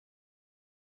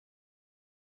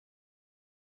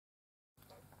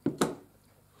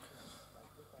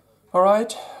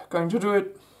Alright, going to do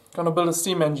it. Gonna build a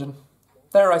steam engine.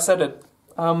 There, I said it.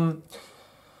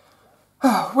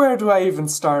 Where do I even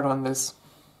start on this?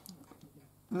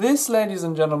 This, ladies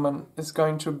and gentlemen, is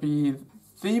going to be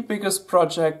the biggest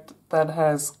project that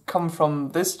has come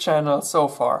from this channel so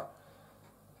far.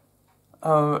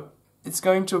 It's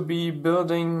going to be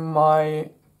building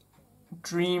my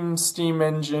dream steam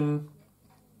engine,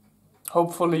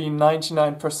 hopefully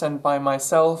 99% by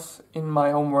myself in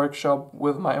my home workshop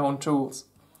with my own tools.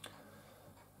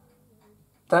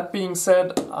 That being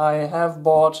said, I have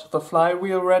bought the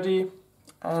flywheel ready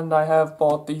and I have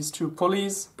bought these two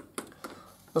pulleys.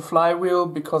 The flywheel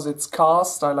because it's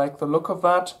cast, I like the look of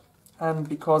that, and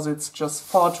because it's just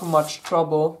far too much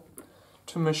trouble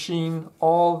to machine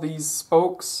all these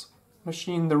spokes,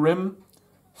 machine the rim,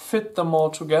 fit them all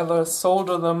together,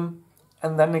 solder them,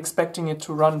 and then expecting it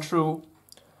to run true.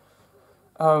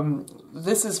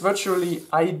 This is virtually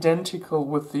identical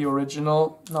with the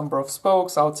original number of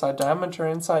spokes, outside diameter,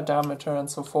 inside diameter, and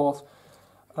so forth.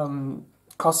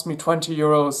 Cost me 20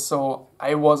 euros, so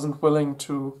I wasn't willing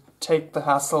to take the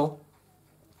hassle.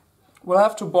 We'll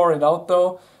have to bore it out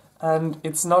though, and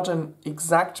it's not an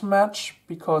exact match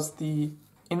because the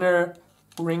inner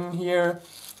ring here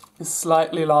is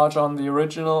slightly larger on the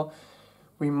original.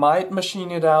 We might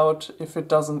machine it out if it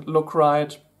doesn't look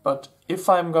right, but if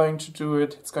I'm going to do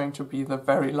it, it's going to be the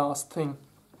very last thing.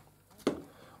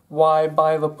 Why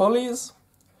buy the pulleys?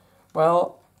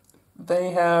 Well,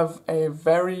 they have a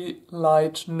very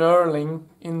light knurling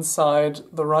inside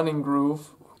the running groove.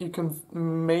 You can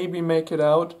maybe make it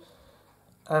out,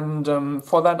 and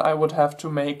for that I would have to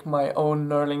make my own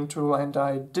knurling tool, and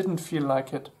I didn't feel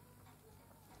like it.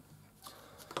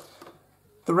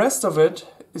 The rest of it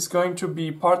is going to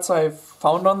be parts I've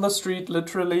found on the street,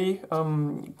 literally,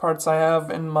 parts I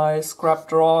have in my scrap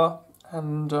drawer,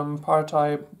 and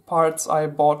parts I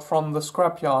bought from the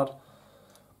scrapyard.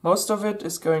 Most of it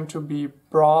is going to be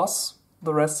brass,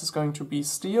 the rest is going to be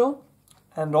steel,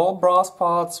 and all brass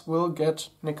parts will get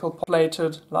nickel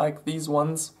plated like these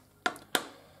ones.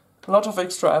 A lot of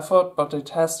extra effort, but it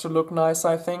has to look nice,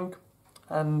 I think,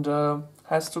 and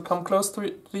has to come close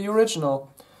to the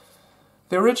original.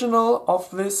 The original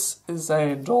of this is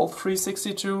a Doll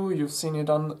 362, you've seen it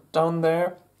down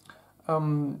there.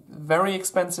 Very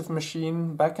expensive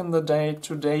machine back in the day,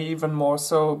 today even more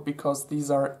so, because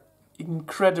these are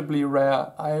incredibly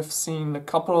rare. I've seen a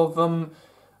couple of them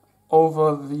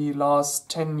over the last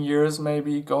 10 years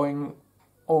maybe going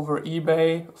over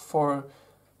eBay for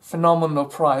phenomenal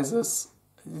prices.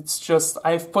 It's just,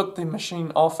 I've put the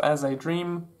machine off as a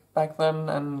dream back then,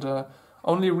 and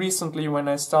only recently when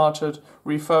I started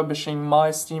refurbishing my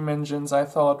steam engines I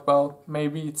thought, well,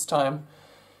 maybe it's time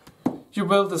you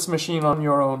build this machine on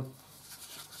your own.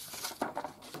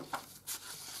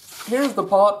 Here's the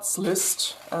parts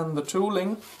list and the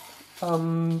tooling.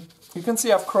 You can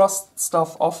see I've crossed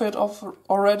stuff off it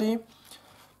already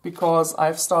because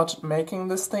I've started making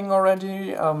this thing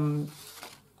already.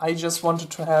 I just wanted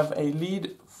to have a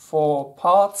lead for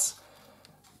parts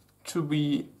to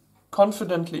be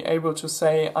confidently able to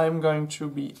say I'm going to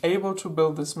be able to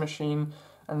build this machine,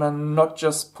 and I'm not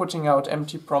just putting out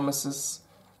empty promises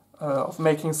of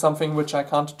making something which I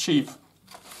can't achieve.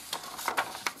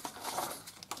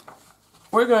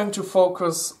 We're going to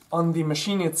focus on the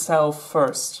machine itself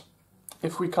first.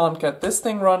 If we can't get this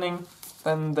thing running,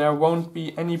 then there won't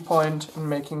be any point in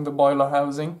making the boiler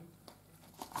housing.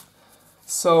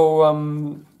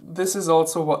 So this is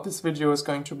also what this video is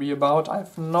going to be about.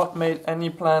 I've not made any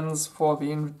plans for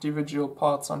the individual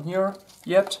parts on here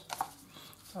yet.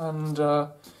 And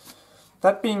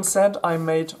that being said, I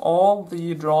made all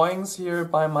the drawings here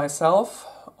by myself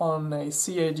on a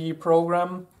CAD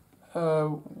program,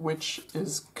 which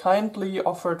is kindly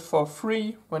offered for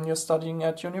free when you're studying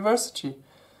at university.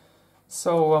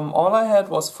 So all I had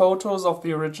was photos of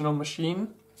the original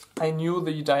machine. I knew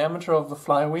the diameter of the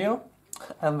flywheel,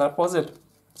 and that was it.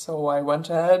 So I went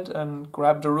ahead and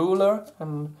grabbed a ruler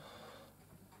and,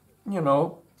 you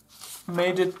know,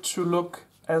 made it to look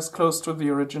as close to the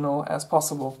original as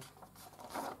possible.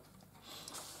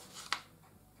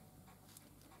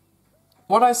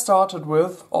 What I started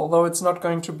with, although it's not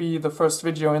going to be the first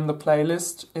video in the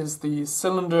playlist, is the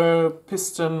cylinder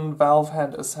piston valve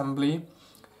head assembly.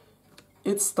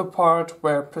 It's the part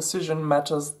where precision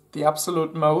matters the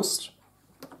absolute most.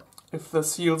 If the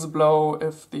seals blow,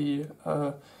 if the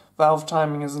valve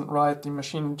timing isn't right, the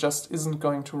machine just isn't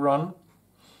going to run.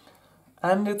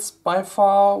 And it's by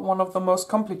far one of the most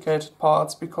complicated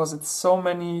parts because it's so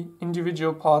many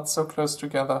individual parts so close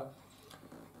together.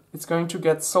 It's going to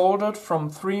get soldered from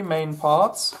three main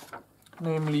parts,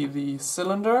 namely the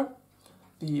cylinder,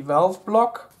 the valve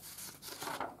block,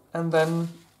 and then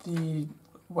the,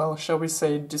 well, shall we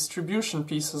say, distribution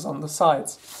pieces on the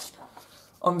sides.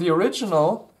 On the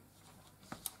original,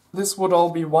 this would all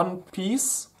be one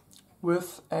piece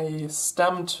with a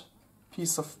stamped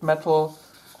piece of metal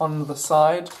on the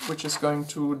side, which is going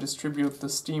to distribute the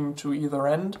steam to either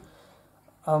end.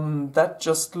 That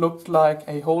just looked like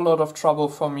a whole lot of trouble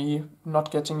for me,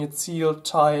 not getting it sealed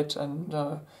tight,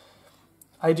 and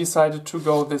I decided to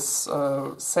go this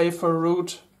safer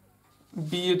route,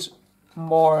 be it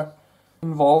more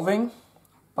involving,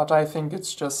 but I think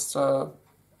it's just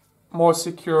more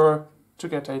secure to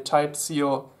get a tight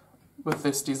seal with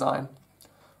this design.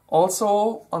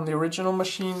 Also, on the original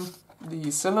machine,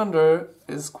 the cylinder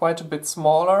is quite a bit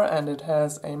smaller and it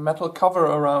has a metal cover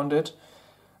around it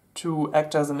to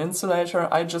act as an insulator.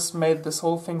 I just made this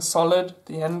whole thing solid,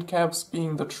 the end caps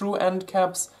being the true end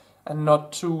caps and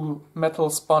not two metal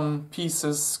spun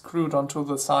pieces screwed onto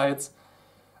the sides.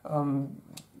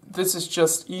 This is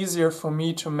just easier for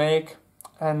me to make,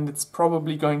 and it's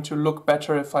probably going to look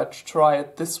better if I try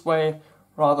it this way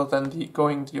rather than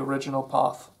going the original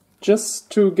path. Just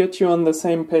to get you on the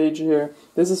same page here,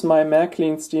 this is my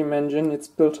Märklin steam engine. It's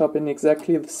built up in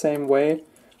exactly the same way.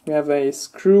 We have a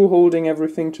screw holding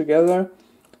everything together,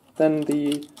 then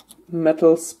the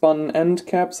metal spun end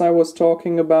caps I was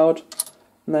talking about,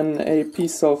 and then a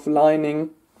piece of lining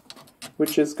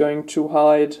which is going to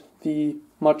hide the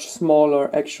much smaller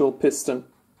actual piston.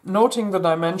 Noting the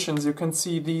dimensions, you can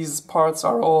see these parts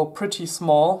are all pretty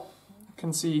small. You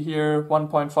can see here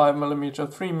 1.5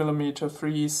 mm, 3 mm,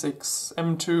 3, 6,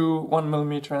 M2, 1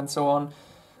 mm and so on.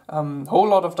 Whole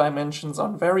lot of dimensions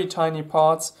on very tiny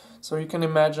parts, so you can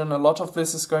imagine a lot of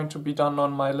this is going to be done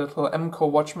on my little MCO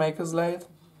watchmaker's lathe.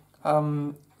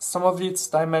 Some of these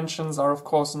dimensions are of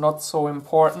course not so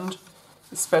important,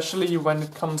 especially when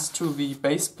it comes to the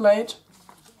base plate,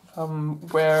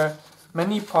 where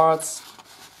many parts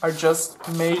are just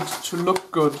made to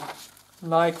look good,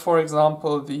 like for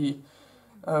example the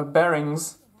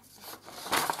bearings.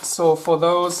 So for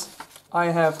those I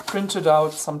have printed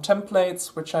out some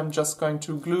templates which I'm just going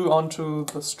to glue onto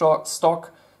the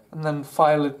stock and then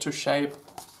file it to shape.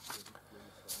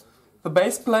 The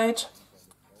base plate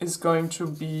is going to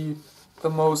be the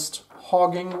most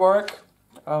hogging work.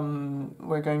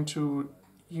 We're going to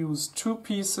use two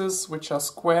pieces which are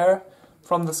square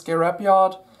from the scrap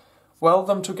yard, weld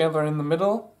them together in the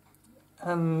middle,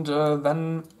 and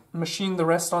then machine the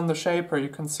rest on the shaper. You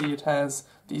can see it has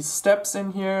these steps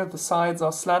in here, the sides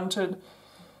are slanted,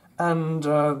 and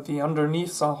the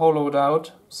underneaths are hollowed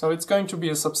out, so it's going to be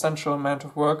a substantial amount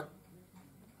of work.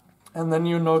 And then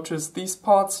you notice these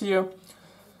parts here.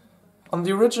 On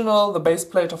the original, the base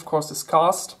plate of course is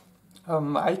cast.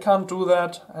 I can't do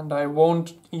that, and I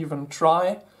won't even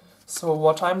try. So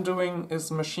what I'm doing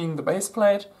is machine the base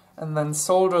plate and then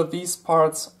solder these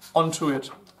parts onto it.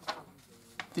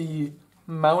 The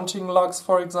mounting lugs,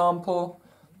 for example,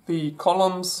 the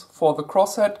columns for the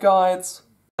crosshead guides,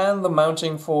 and the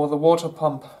mounting for the water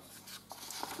pump.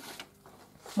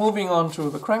 Moving on to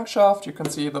the crankshaft, you can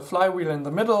see the flywheel in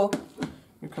the middle,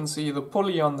 you can see the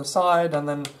pulley on the side, and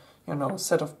then, you know, a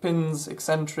set of pins,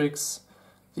 eccentrics,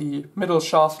 the middle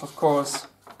shaft of course.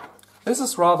 This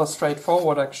is rather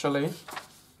straightforward actually.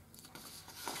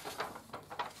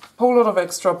 Whole lot of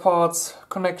extra parts,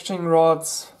 connecting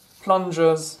rods,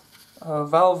 plungers,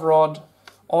 valve rod,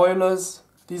 oilers.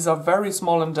 These are very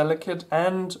small and delicate,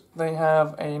 and they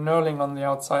have a knurling on the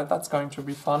outside. That's going to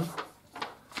be fun.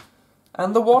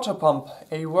 And the water pump,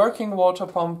 a working water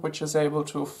pump which is able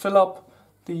to fill up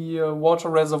the water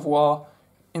reservoir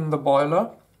in the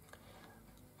boiler.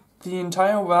 The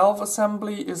entire valve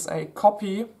assembly is a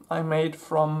copy I made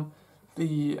from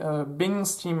the Bing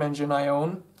steam engine I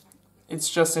own. It's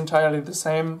just entirely the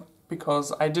same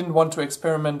because I didn't want to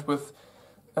experiment with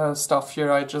stuff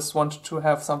here. I just wanted to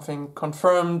have something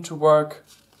confirmed to work,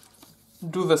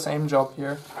 do the same job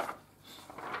here.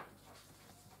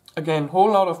 Again,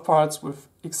 whole lot of parts with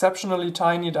exceptionally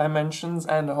tiny dimensions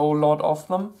and a whole lot of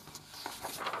them.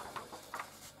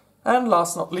 And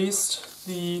last not least,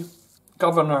 the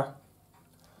governor.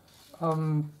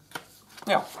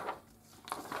 Yeah,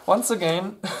 once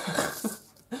again,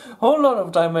 whole lot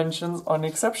of dimensions on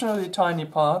exceptionally tiny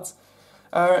parts.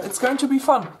 It's going to be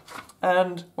fun,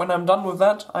 and when I'm done with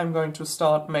that, I'm going to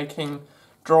start making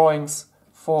drawings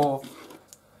for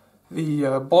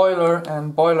the boiler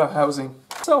and boiler housing.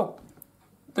 So,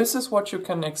 this is what you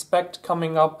can expect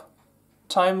coming up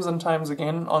times and times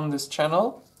again on this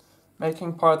channel.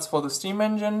 Making parts for the steam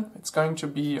engine. It's going to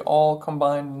be all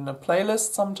combined in a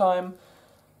playlist sometime.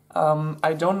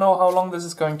 I don't know how long this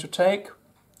is going to take.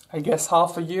 I guess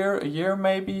half a year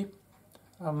maybe.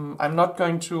 I'm not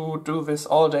going to do this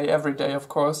all day, every day, of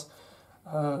course.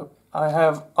 I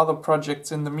have other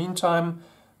projects in the meantime,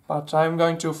 but I'm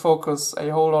going to focus a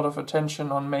whole lot of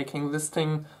attention on making this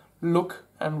thing look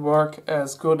and work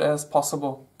as good as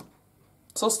possible.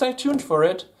 So stay tuned for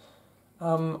it.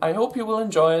 I hope you will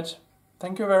enjoy it.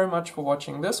 Thank you very much for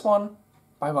watching this one.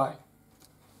 Bye bye.